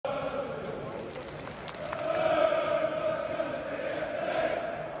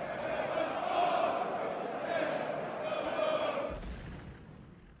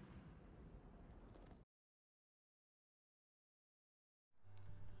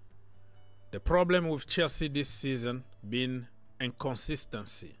The problem with Chelsea this season been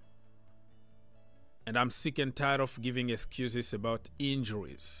inconsistency. And I'm sick and tired of giving excuses about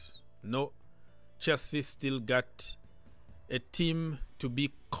injuries. No, Chelsea still got a team to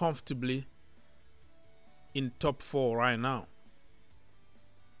be comfortably in top 4 right now.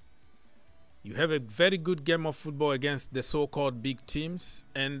 You have a very good game of football against the so-called big teams,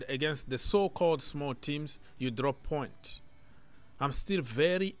 and against the so-called small teams, you drop points. I'm still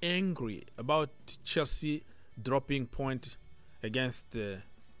very angry about Chelsea dropping point against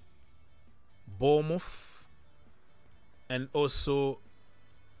Bournemouth and also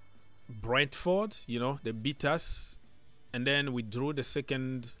Brentford. You know, they beat us and then we drew the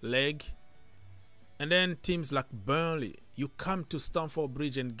second leg. And then teams like Burnley, you come to Stamford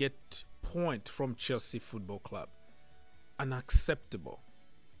Bridge and get point from Chelsea Football Club. Unacceptable.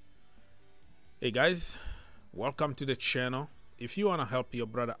 Hey guys, welcome to the channel. If you want to help your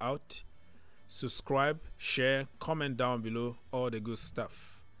brother out, subscribe, share, comment down below, all the good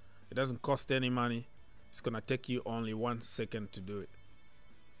stuff. It doesn't cost any money. It's gonna take you only 1 second to do it.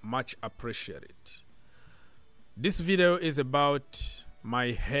 Much appreciated. This video is about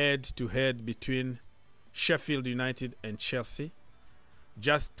my head-to-head between Sheffield United and Chelsea.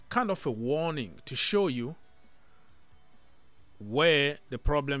 Just kind of a warning to show you where the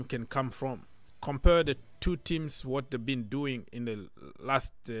problem can come from. Compare the two teams, what they've been doing in the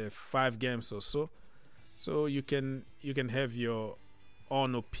last 5 games or so. So you can have your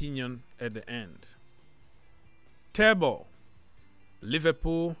own opinion at the end. Table.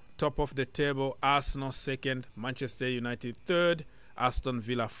 Liverpool, top of the table. Arsenal, second. Manchester United, third. Aston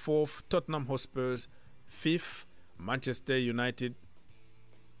Villa, fourth. Tottenham Hotspurs, fifth. Manchester United,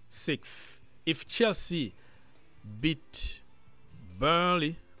 sixth. If Chelsea beat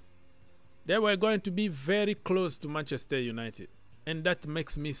Burnley, they were going to be very close to Manchester United. And that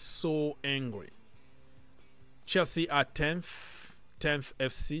makes me so angry. Chelsea are 10th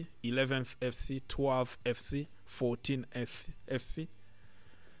FC, 11th FC, 12th FC, 14th FC.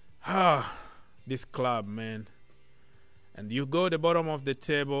 This club, man. And you go the bottom of the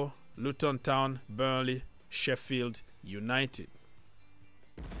table, Luton Town, Burnley, Sheffield United.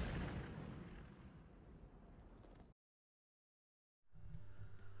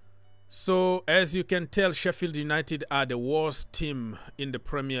 So, as you can tell, Sheffield United are the worst team in the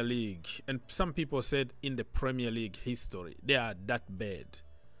Premier League. And some people said in the Premier League history. They are that bad.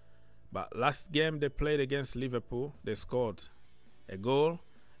 But last game they played against Liverpool, they scored a goal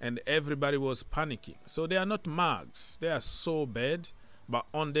and everybody was panicking. So they are not mugs. They are so bad. But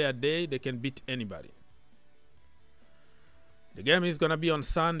on their day, they can beat anybody. The game is going to be on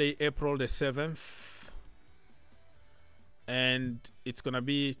Sunday, April the 7th. And it's going to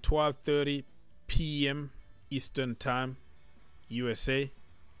be 12:30 p.m. Eastern Time, USA.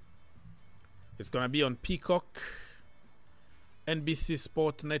 It's going to be on Peacock, NBC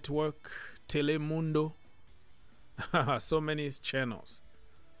Sports Network, Telemundo. So many channels.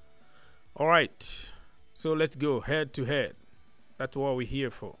 All right. So let's go head to head. That's what we're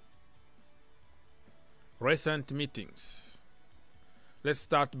here for. Recent meetings. Let's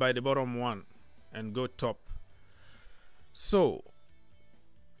start by the bottom one and go top. So,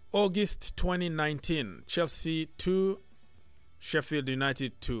 August 2019, Chelsea 2, Sheffield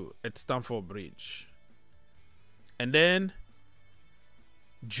United 2 at Stamford Bridge. And then,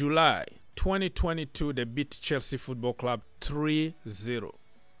 July 2022, they beat Chelsea Football Club 3-0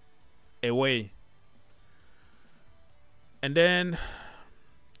 away. And then,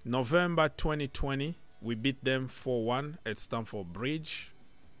 November 2020, we beat them 4-1 at Stamford Bridge.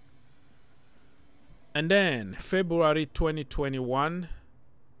 And then, February 2021,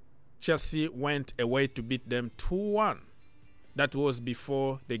 Chelsea went away to beat them 2-1. That was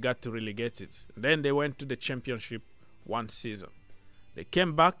before they got relegated. Then they went to the championship one season. They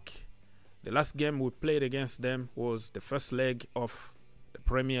came back. The last game we played against them was the first leg of the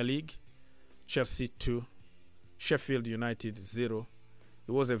Premier League. Chelsea 2, Sheffield United 0.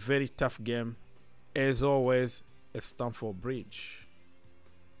 It was a very tough game, as always, at Stamford Bridge.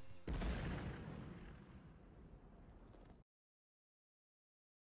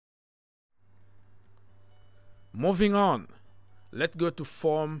 Moving on, let's go to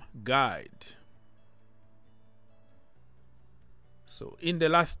form guide. So in the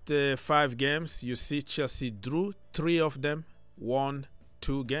last 5 games, you see Chelsea drew 3 of them, won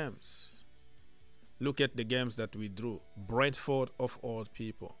 2 games. Look at the games that we drew. Brentford of all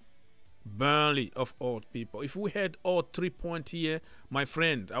people. Burnley of all people. If we had all 3 points here, my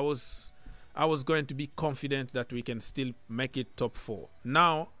friend, I was going to be confident that we can still make it top 4.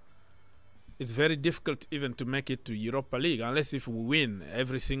 Now, it's very difficult even to make it to Europa League unless if we win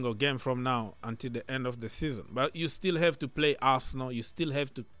every single game from now until the end of the season. But you still have to play Arsenal. You still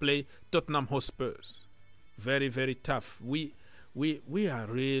have to play Tottenham Hotspurs. Very, very tough. We are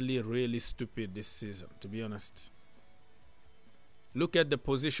really, really stupid this season, to be honest. Look at the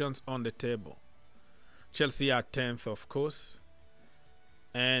positions on the table. Chelsea are 10th, of course.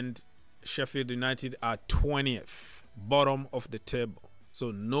 And Sheffield United are 20th, bottom of the table. So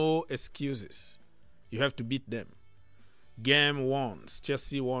no excuses. You have to beat them. Game won.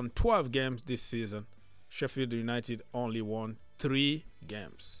 Chelsea won 12 games this season. Sheffield United only won 3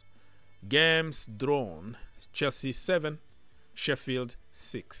 games. Games drawn. Chelsea 7, Sheffield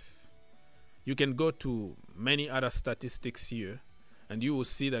 6. You can go to many other statistics here and you will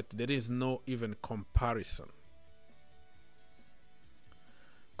see that there is no even comparison.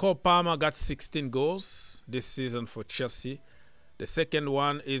 Cole Palmer got 16 goals this season for Chelsea. The second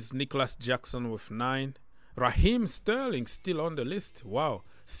one is Nicholas Jackson with 9. Raheem Sterling still on the list. Wow,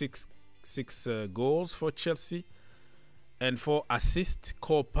 6 goals for Chelsea. And for assists,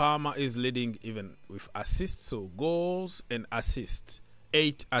 Cole Palmer is leading even with assists. So goals and assists.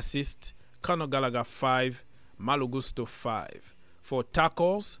 8 assists. Conor Gallagher 5. Malo Gusto 5. For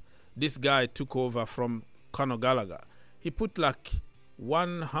tackles, this guy took over from Conor Gallagher. He put like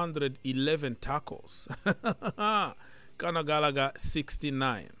 111 tackles. Conor Gallagher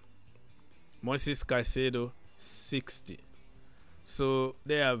 69. Moises Caicedo 60. So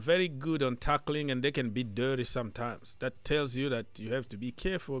they are very good on tackling and they can be dirty sometimes. That tells you that you have to be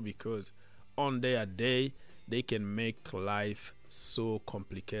careful because on their day they can make life so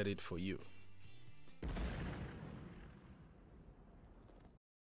complicated for you.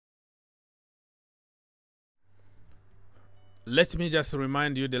 Let me just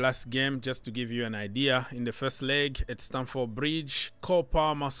remind you the last game just to give you an idea. In the first leg at Stamford Bridge, Cole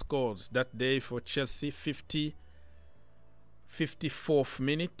Palmer scores that day for Chelsea, 54th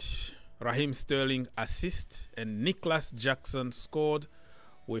minute. Raheem Sterling assist and Nicholas Jackson scored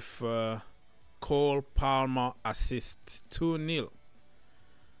with Cole Palmer assist, 2-0.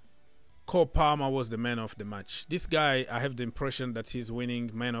 Cole Palmer was the man of the match. This guy, I have the impression that he's winning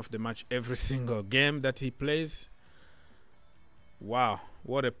man of the match every single game that he plays. Wow,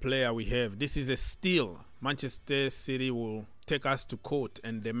 what a player we have. This is a steal. Manchester City will take us to court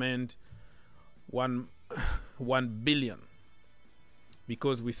and demand 1 billion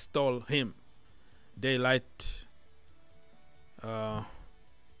because we stole him. Daylight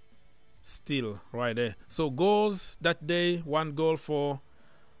steal right there. So goals that day, 1 goal for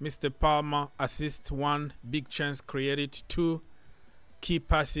Mr. Palmer, assist 1, big chance created 2, key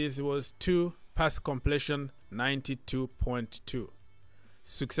passes was 2, pass completion 92.2.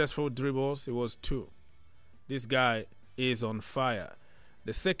 Successful dribbles, it was 2. This guy is on fire.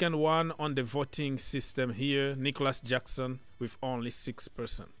 The second one on the voting system here, Nicholas Jackson with only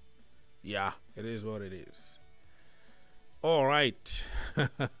 6%. Yeah, it is what it is. All right.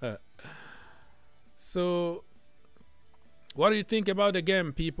 So, what do you think about the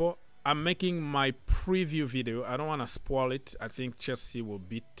game, people? I'm making my preview video. I don't want to spoil it. I think Chelsea will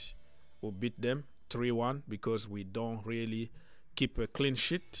beat them 3-1 because we don't really keep a clean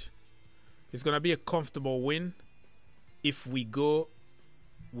sheet. It's going to be a comfortable win if we go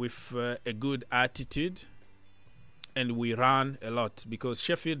with a good attitude and we run a lot, because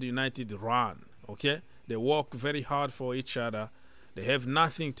Sheffield United run, okay? They work very hard for each other. They have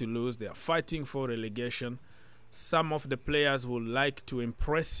nothing to lose. They are fighting for relegation. Some of the players would like to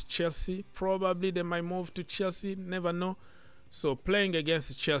impress Chelsea. Probably they might move to Chelsea, never know. So playing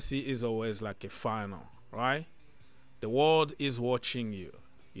against Chelsea is always like a final, right? The world is watching you,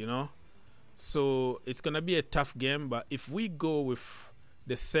 you know? So it's going to be a tough game, but if we go with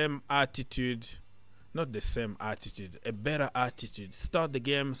the same attitude, not the same attitude, a better attitude, start the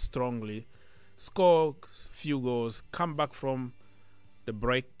game strongly, score a few goals, come back from the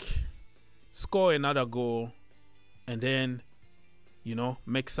break, score another goal, and then, you know,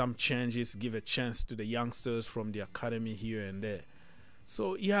 make some changes, give a chance to the youngsters from the academy here and there.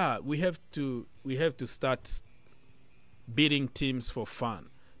 So yeah, we have to start beating teams for fun.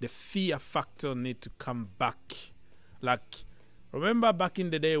 The fear factor need to come back. Like, remember back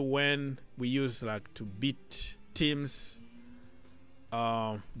in the day when we used like to beat teams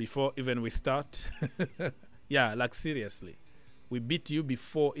before even we start? Yeah, like seriously. We beat you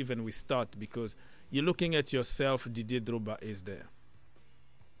before even we start because you're looking at yourself. Didier Drogba is there.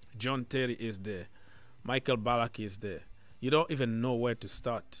 John Terry is there. Michael Ballack is there. You don't even know where to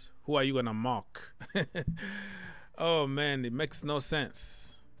start. Who are you going to mark? Oh, man, it makes no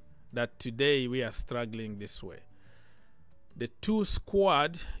sense that today we are struggling this way. The two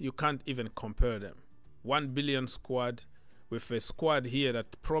squad, you can't even compare them. 1 billion squad with a squad here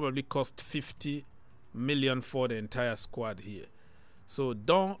that probably cost 50 million for the entire squad here. So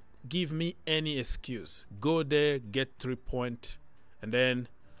don't give me any excuse. Go there, get 3 points, and then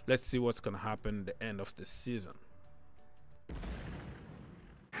let's see what's going to happen at the end of the season.